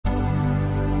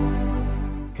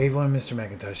Hey everyone, Mr.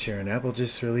 Macintosh here, and Apple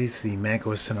just released the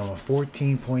macOS Sonoma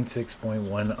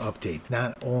 14.6.1 update.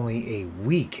 Not only a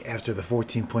week after the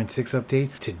 14.6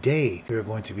 update, today we are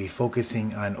going to be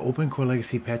focusing on OpenCore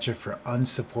Legacy Patcher for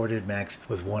unsupported Macs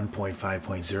with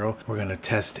 1.5.0. We're going to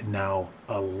test now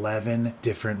 11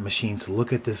 different machines.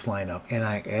 Look at this lineup, and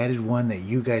I added one that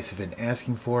you guys have been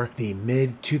asking for, the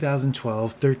mid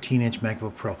 2012 13-inch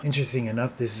MacBook Pro. Interesting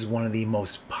enough, this is one of the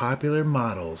most popular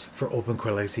models for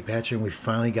OpenCore Legacy Patcher, and we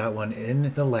finally got one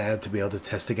in the lab to be able to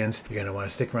test against. You're going to want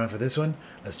to stick around for this one.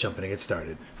 Let's jump in and get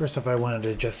started. First off, I wanted to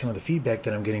address some of the feedback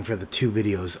that I'm getting for the two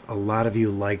videos. A lot of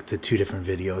you like the two different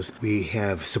videos. We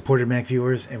have supported Mac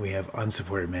viewers and we have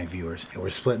unsupported Mac viewers, and we're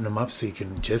splitting them up so you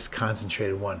can just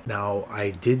concentrate on one. Now,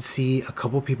 I did see a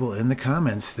couple people in the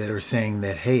comments that are saying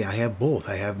that, hey, I have both.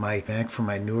 I have my Mac for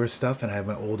my newer stuff and I have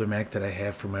my older Mac that I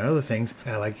have for my other things,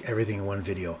 and I like everything in one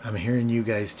video. I'm hearing you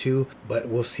guys too, but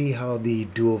we'll see how the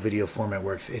dual video format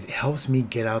works. It helps me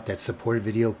get out that supported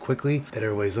video quickly that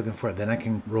everybody's looking for. Then I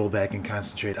can roll back and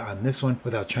concentrate on this one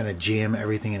without trying to jam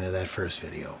everything into that first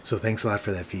video. So thanks a lot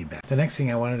for that feedback. The next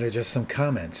thing I wanted to address some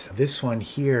comments. This one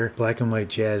here, Black and White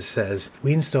Jazz, says,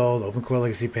 we installed OpenCore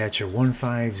Legacy Patcher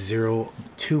 1.5.0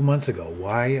 2 months ago.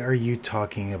 Why are you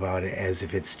talking about it as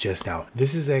if it's just out?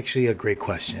 This is actually a great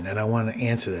question, and I want to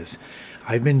answer this.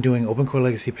 I've been doing OpenCore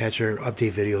Legacy Patcher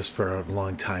update videos for a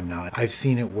long time now. I've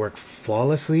seen it work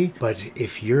flawlessly, but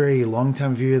if you're a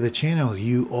long-time viewer of the channel,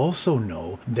 you also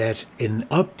know that an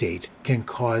update can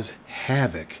cause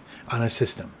havoc on a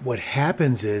system. What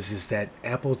happens is that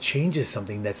Apple changes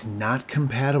something that's not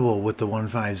compatible with the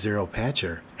 1.5.0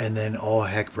 patcher, and then all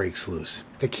heck breaks loose.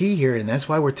 The key here, and that's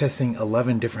why we're testing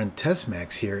 11 different test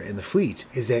Macs here in the fleet,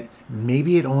 is that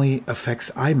maybe it only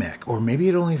affects iMac, or maybe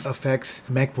it only affects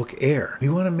MacBook Air. We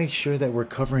want to make sure that we're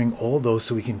covering all those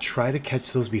so we can try to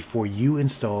catch those before you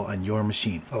install on your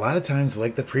machine. A lot of times,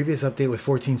 like the previous update with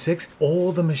 14.6,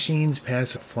 all the machines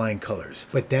pass flying colors,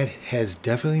 but that has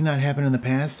definitely not happened in the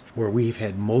past where we've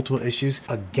had multiple issues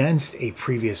against a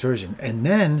previous version. And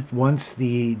then once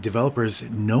the developers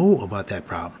know about that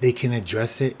problem, they can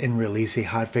address it and release a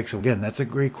hotfix. Again, that's a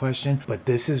great question, but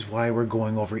this is why we're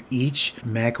going over each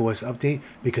macOS update,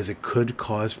 because it could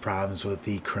cause problems with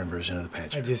the current version of the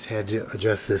patch. I just had to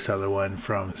address this other one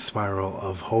from Spiral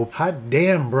of Hope. Hot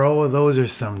damn, bro, those are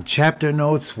some chapter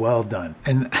notes. Well done.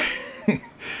 And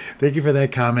thank you for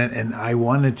that comment, and I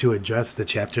wanted to address the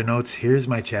chapter notes. Here's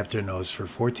my chapter notes for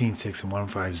 14.6 and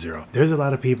 1.5.0. There's a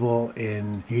lot of people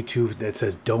in YouTube that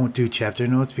says don't do chapter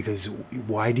notes because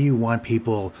why do you want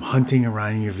people hunting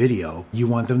around in your video? You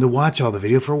want them to watch all the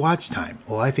video for watch time.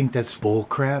 Well, I think that's bull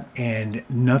crap, and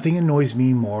nothing annoys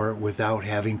me more without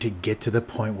having to get to the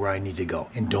point where I need to go.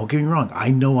 And don't get me wrong, I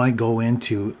know I go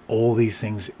into all these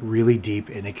things really deep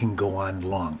and it can go on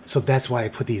long. So that's why I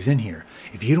put these in here.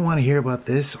 If you don't want to hear about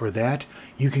this or that,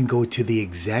 you can go to the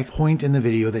exact point in the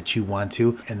video that you want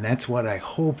to, and that's what I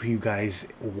hope you guys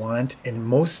want. And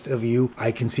most of you,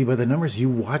 I can see by the numbers, you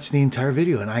watch the entire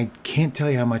video, and I can't tell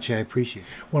you how much I appreciate it.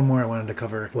 One more I wanted to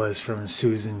cover was from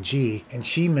Susan G, and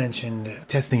she mentioned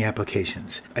testing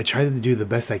applications. I tried to do the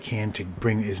best I can to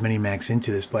bring as many Macs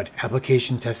into this, but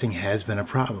application testing has been a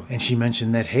problem. And she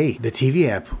mentioned that, hey, the TV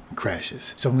app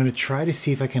crashes. So I'm going to try to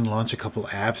see if I can launch a couple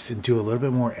apps and do a little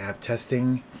bit more app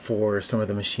testing for some of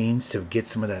the machines to get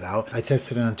some of that out. I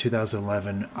tested it on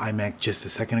 2011 iMac just a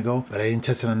second ago, but I didn't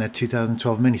test it on that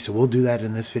 2012 mini. So we'll do that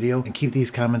in this video and keep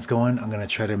these comments going. I'm going to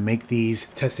try to make these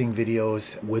testing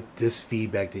videos with this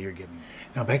feedback that you're giving me.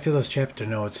 Now back to those chapter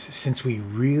notes. Since we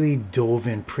really dove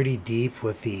in pretty deep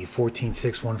with the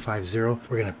 14.6 1.5.0,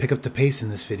 we're going to pick up the pace in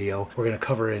this video. We're going to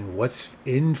cover in what's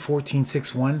in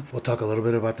 14.6.1. We'll talk a little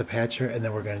bit about the patcher, and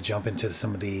then we're going to jump into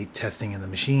some of the testing in the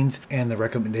machines and the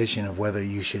recommendation of whether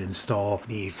you should install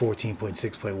the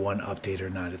 14.6.1 update or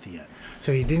not at the end.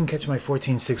 So if you didn't catch my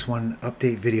 14.6.1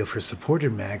 update video for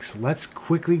supported Macs, let's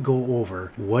quickly go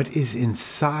over what is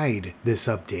inside this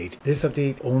update. This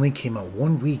update only came out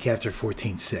 1 week after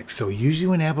 14.6. So usually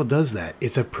when Apple does that,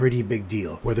 it's a pretty big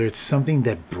deal. Whether it's something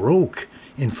that broke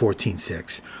in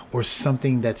 14.6 or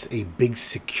something that's a big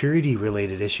security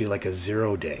related issue like a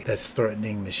 0-day that's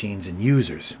threatening machines and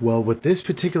users. Well, with this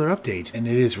particular update, and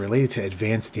it is related to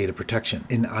advanced data protection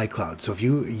in iCloud. iCloud. So if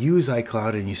you use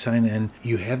iCloud and you sign in,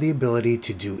 you have the ability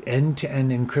to do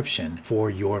end-to-end encryption for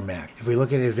your Mac. If we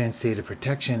look at advanced data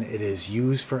protection, it is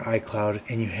used for iCloud,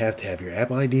 and you have to have your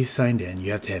Apple ID signed in.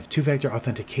 You have to have two-factor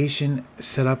authentication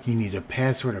set up. You need a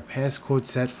password or passcode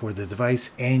set for the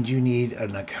device, and you need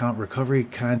an account recovery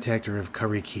contact or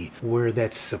recovery key. Where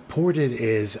that's supported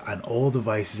is on all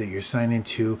devices that you're signed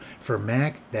into. For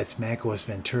Mac, that's macOS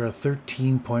Ventura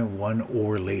 13.1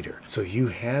 or later. So if you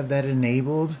have that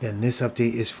enabled, then this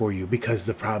update is for you, because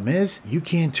the problem is you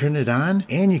can't turn it on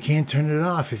and you can't turn it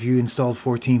off if you installed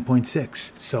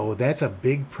 14.6. So that's a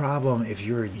big problem if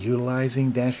you're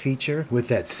utilizing that feature. With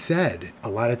that said, a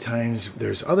lot of times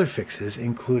there's other fixes,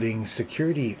 including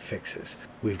security fixes.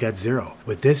 We've got 0.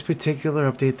 With this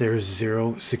particular update, there's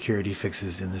 0 security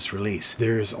fixes in this release.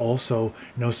 There's also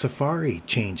no Safari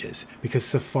changes because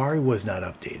Safari was not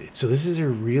updated. So this is a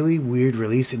really weird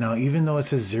release. And now, even though it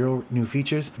says 0 new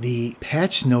features, the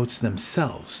patch notes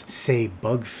themselves say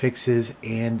bug fixes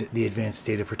and the advanced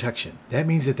data protection. That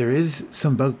means that there is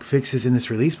some bug fixes in this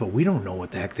release, but we don't know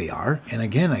what the heck they are. And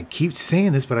again, I keep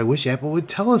saying this, but I wish Apple would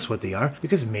tell us what they are,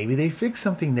 because maybe they fix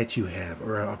something that you have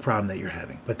or a problem that you're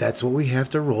having. But that's what we have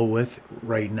to roll with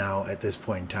right now at this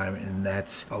point in time, and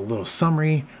that's a little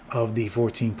summary of the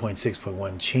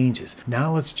 14.6.1 changes.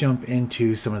 Now let's jump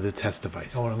into some of the test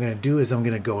devices. What I'm going to do is I'm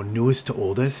going to go newest to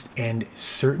oldest, and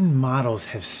certain models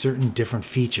have certain different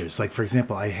features. Like, for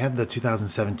example, I have the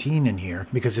 2017 in here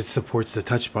because it supports the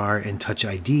touch bar and touch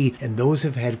ID, and those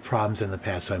have had problems in the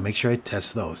past, so I make sure I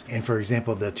test those. And for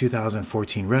example, the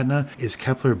 2014 Retina is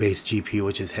Kepler based GPU,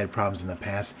 which has had problems in the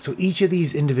past. So each of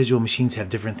these individual machines have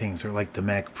different things. Or like the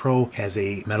Mac Pro has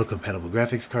a metal compatible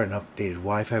graphics card and updated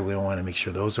Wi-Fi. We don't want to make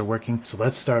sure those are working. So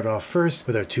let's start off first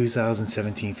with our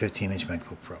 2017 15-inch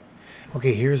MacBook Pro.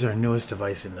 Okay, here's our newest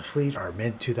device in the fleet, our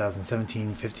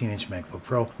mid-2017 15-inch MacBook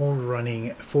Pro. We're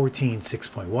running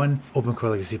 14.6.1 OpenCore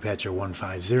Legacy Patcher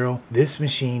 150. This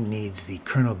machine needs the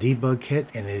kernel debug kit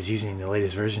and is using the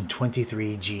latest version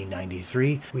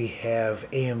 23G93. We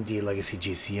have AMD Legacy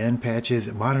GCN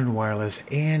patches, modern wireless,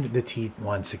 and the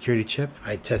T1 security chip.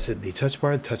 I tested the touch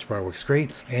bar. The touch bar works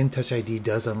great, and Touch ID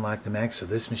does unlock the Mac, so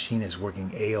this machine is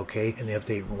working A-OK, and the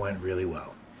update went really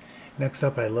well. Next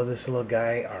up, I love this little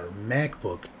guy, our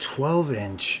MacBook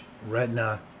 12-inch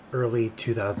Retina early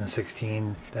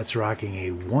 2016. That's rocking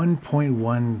a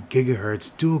 1.1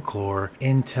 gigahertz dual-core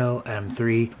Intel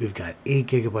M3. We've got 8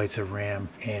 gigabytes of RAM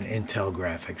and Intel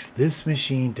graphics. This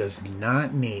machine does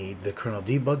not need the kernel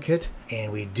debug kit,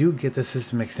 and we do get the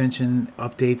system extension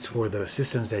updates for the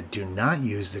systems that do not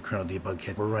use the kernel debug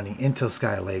kit. We're running Intel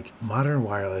Skylake, modern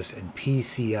wireless, and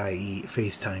PCIe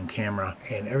FaceTime camera,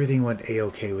 and everything went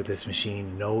A-OK with this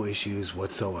machine. No issues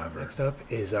whatsoever. Next up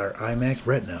is our iMac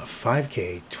Retina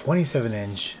 5K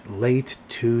 27-inch late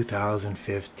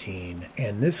 2015,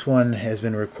 and this one has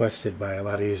been requested by a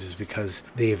lot of users because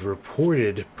they've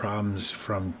reported problems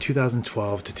from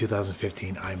 2012 to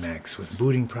 2015 iMacs with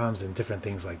booting problems and different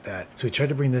things like that. So we tried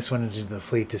to bring this one into the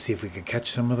fleet to see if we could catch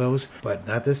some of those, but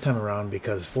not this time around,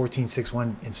 because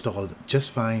 14.6.1 installed just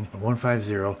fine.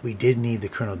 150, we did need the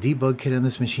kernel debug kit on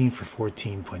this machine for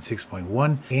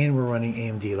 14.6.1, and we're running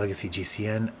AMD Legacy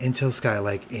GCN, Intel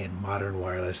Skylake, and modern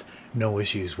wireless. No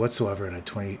issues whatsoever in a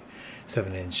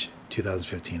 27-inch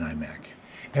 2015 iMac.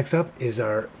 Next up is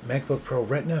our MacBook Pro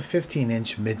Retina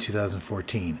 15-inch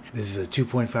mid-2014. This is a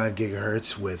 2.5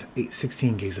 gigahertz with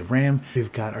 16 gigs of RAM.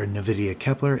 We've got our Nvidia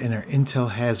Kepler and our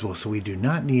Intel Haswell, so we do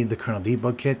not need the kernel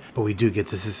debug kit, but we do get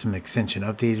the system extension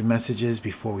updated messages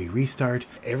before we restart.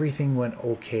 Everything went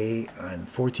okay on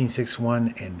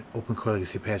 14.6.1 and OpenCore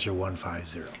Legacy Patcher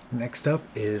 150. Next up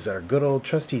is our good old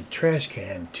trusty trash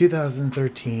can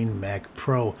 2013 Mac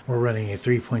Pro. We're running a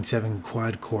 3.7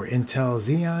 quad-core Intel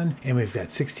Xeon, and we've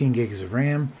got 16 gigs of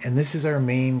RAM, and this is our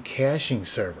main caching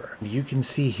server. You can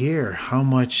see here how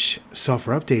much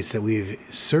software updates that we've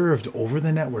served over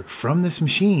the network from this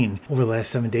machine over the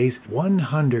last 7 days.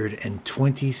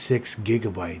 126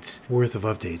 gigabytes worth of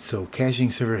updates. So caching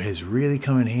server has really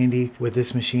come in handy with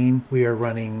this machine. We are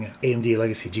running AMD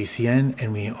Legacy GCN,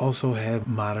 and we also have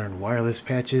modern wireless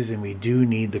patches, and we do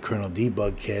need the kernel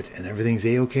debug kit, and everything's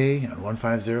A-OK on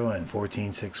 150 and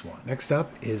 14.6.1. Next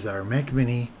up is our Mac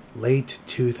Mini late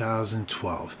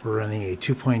 2012. We're running a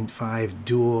 2.5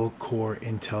 dual core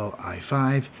Intel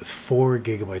i5 with 4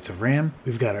 gigabytes of RAM.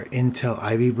 We've got our Intel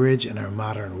Ivy Bridge and our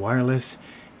modern wireless,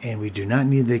 and we do not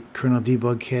need the kernel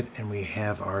debug kit, and we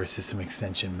have our system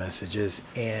extension messages.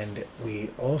 And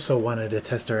we also wanted to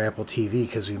test our Apple TV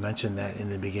because we mentioned that in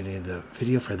the beginning of the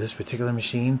video for this particular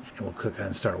machine, and we'll click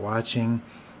on start watching,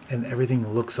 and everything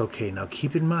looks okay. Now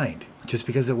keep in mind, just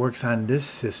because it works on this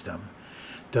system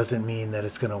doesn't mean that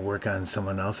it's going to work on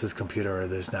someone else's computer or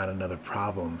there's not another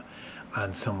problem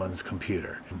on someone's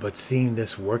computer. But seeing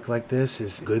this work like this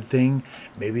is a good thing.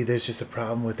 Maybe there's just a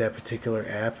problem with that particular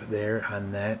app there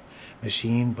on that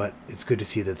machine, but it's good to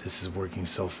see that this is working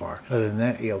so far. Other than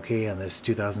that, A-OK on this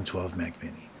 2012 Mac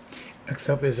Mini. Next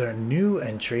up is our new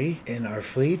entry in our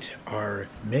fleet, our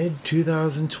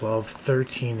mid-2012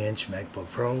 13-inch MacBook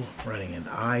Pro running an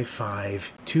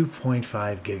i5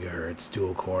 2.5 gigahertz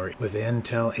dual core with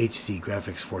Intel HD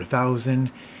Graphics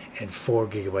 4000 and 4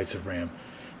 gigabytes of RAM.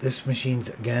 This machine's,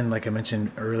 again, like I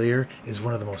mentioned earlier, is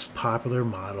one of the most popular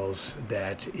models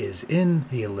that is in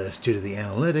the list due to the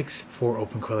analytics for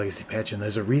OpenCore Legacy Patcher. And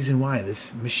there's a reason why.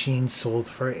 This machine sold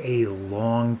for a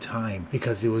long time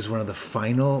because it was one of the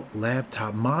final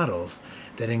laptop models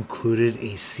that included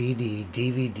a CD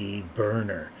DVD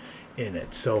burner in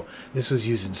it. So this was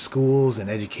used in schools and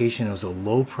education. It was a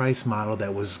low price model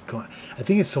that was, I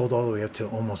think it sold all the way up to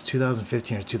almost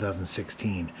 2015 or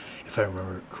 2016, if I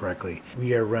remember correctly.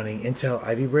 We are running Intel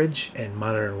Ivy Bridge and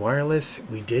modern wireless.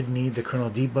 We did need the kernel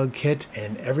debug kit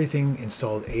and everything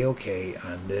installed A-OK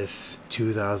on this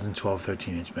 2012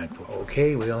 13-inch MacBook.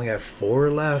 Okay, we only got 4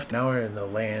 left. Now we're in the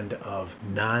land of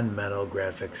non-metal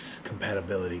graphics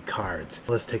compatibility cards.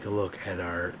 Let's take a look at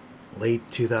our late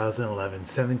 2011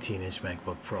 17-inch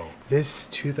MacBook Pro. This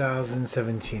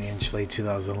 2017-inch late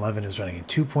 2011 is running a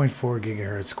 2.4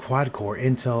 gigahertz quad-core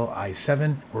Intel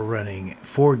i7. We're running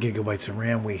 4 gigabytes of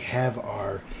RAM. We have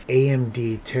our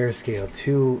AMD Terascale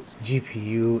 2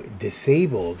 GPU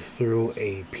disabled through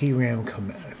a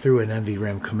through an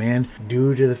NVRAM command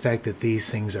due to the fact that these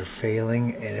things are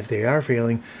failing, and if they are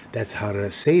failing, that's how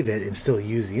to save it and still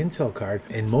use the Intel card.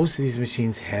 And most of these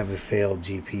machines have a failed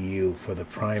GPU for the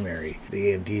primary, the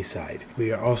AMD side.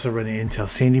 We are also running Intel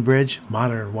Sandy Bridge,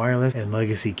 modern wireless, and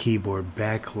legacy keyboard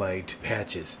backlight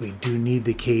patches. We do need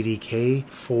the KDK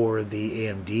for the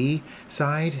AMD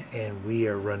side, and we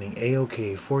are running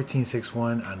A-OK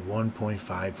 1461 on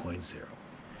 1.5.0.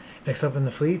 Next up in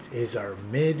the fleet is our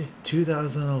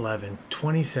mid-2011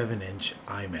 27-inch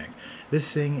iMac.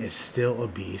 This thing is still a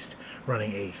beast,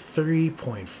 running a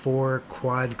 3.4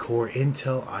 quad-core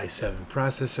Intel i7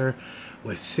 processor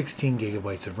with 16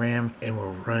 gigabytes of RAM, and we're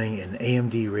running an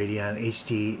AMD Radeon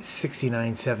HD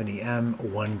 6970M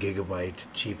 1 gigabyte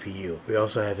GPU. We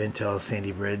also have Intel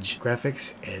Sandy Bridge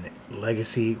graphics and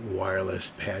legacy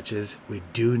wireless patches. We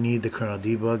do need the kernel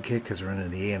debug kit because we're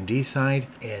running the AMD side,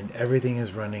 and everything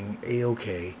is running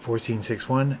A-OK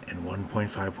 1461 and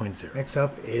 1.5.0. Next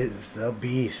up is the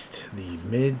beast, the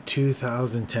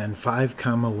mid-2010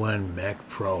 5.1 Mac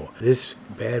Pro. This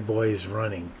bad boy is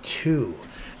running 2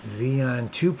 Xeon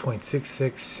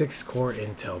 2.66 6-core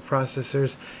Intel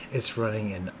processors. It's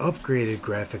running an upgraded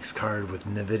graphics card with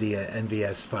Nvidia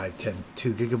NVS 510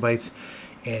 2 gigabytes,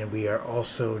 and we are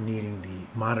also needing the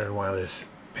modern wireless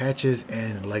patches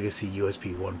and legacy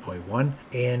USB 1.1,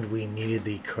 and we needed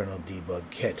the kernel debug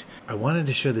kit. I wanted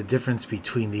to show the difference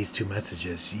between these two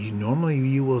messages. Normally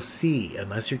you will see,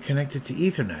 unless you're connected to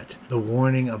Ethernet, the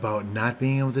warning about not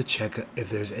being able to check if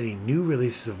there's any new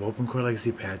releases of OpenCore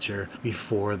Legacy Patcher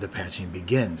before the patching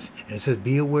begins. And it says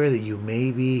be aware that you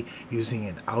may be using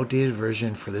an outdated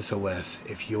version for this OS.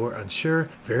 If you're unsure,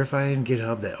 verify in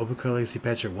GitHub that OpenCore Legacy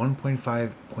Patcher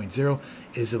 1.5.0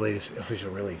 is the latest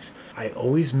official release. I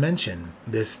always mention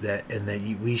this,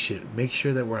 we should make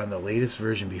sure that we're on the latest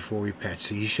version before we patch,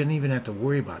 so you shouldn't even have to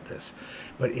worry about this.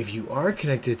 But if you are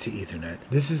connected to Ethernet,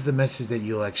 this is the message that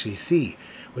you'll actually see.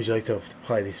 Would you like to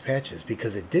apply these patches?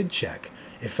 Because it did check.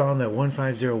 It found that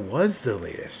 1.5.0 was the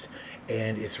latest,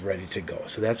 and it's ready to go.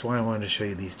 So that's why I wanted to show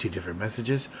you these two different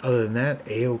messages. Other than that,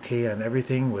 A-OK on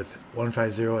everything with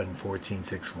 1.5.0 and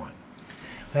 14.6.1.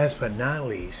 Last but not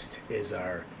least is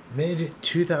our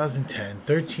mid-2010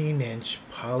 13-inch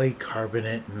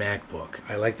polycarbonate MacBook.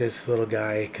 I like this little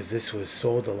guy because this was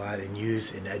sold a lot and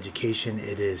used in education.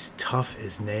 It is tough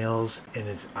as nails, and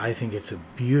I think it's a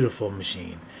beautiful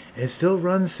machine. And it still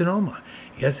runs Sonoma.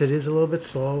 Yes, it is a little bit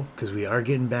slow because we are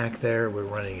getting back there. We're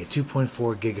running a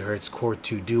 2.4 gigahertz Core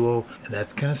 2 Duo, and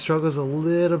that kind of struggles a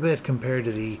little bit compared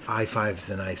to the i5s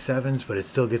and i7s, but it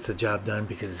still gets the job done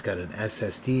because it's got an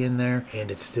SSD in there, and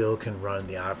it still can run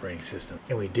the operating system.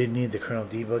 And we did need the kernel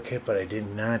debug kit, but I did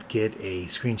not get a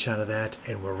screenshot of that,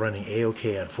 and we're running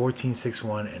A-OK on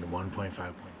 14.6.1 and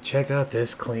 1.5.0. Check out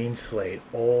this clean slate.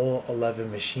 All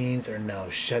 11 machines are now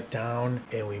shut down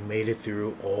and we made it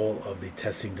through all of the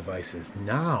testing devices.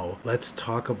 Now let's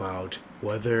talk about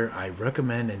whether I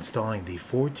recommend installing the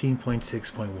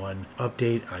 14.6.1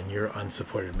 update on your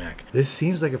unsupported Mac. This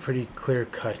seems like a pretty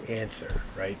clear-cut answer,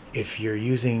 right? If you're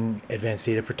using advanced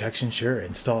data protection, sure,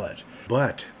 install it.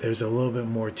 But there's a little bit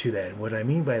more to that. And what I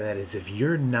mean by that is if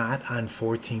you're not on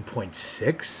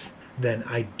 14.6, then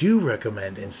I do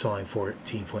recommend installing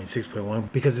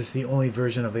 14.6.1 because it's the only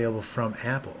version available from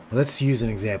Apple. Let's use an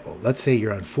example. Let's say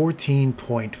you're on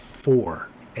 14.4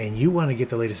 and you want to get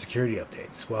the latest security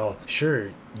updates. Well,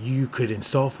 sure, you could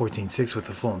install 14.6 with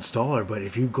the full installer, but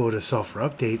if you go to software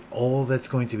update, all that's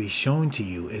going to be shown to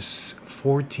you is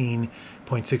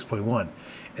 14.6.1.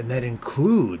 And that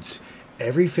includes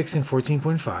every fix in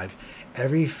 14.5,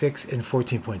 every fix in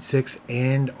 14.6,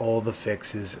 and all the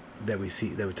fixes that we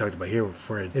talked about here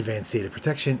for advanced data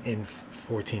protection in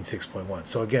 14.6.1.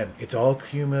 So again, it's all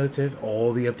cumulative.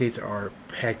 All the updates are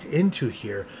packed into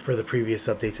here for the previous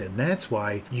updates, and that's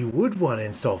why you would want to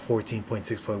install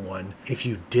 14.6.1 if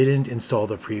you didn't install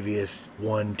the previous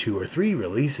 1, 2, or 3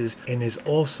 releases, and is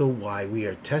also why we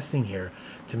are testing here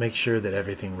to make sure that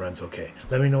everything runs okay.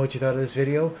 Let me know what you thought of this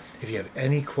video. If you have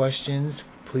any questions,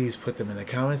 please put them in the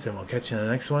comments and we'll catch you in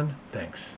the next one. Thanks.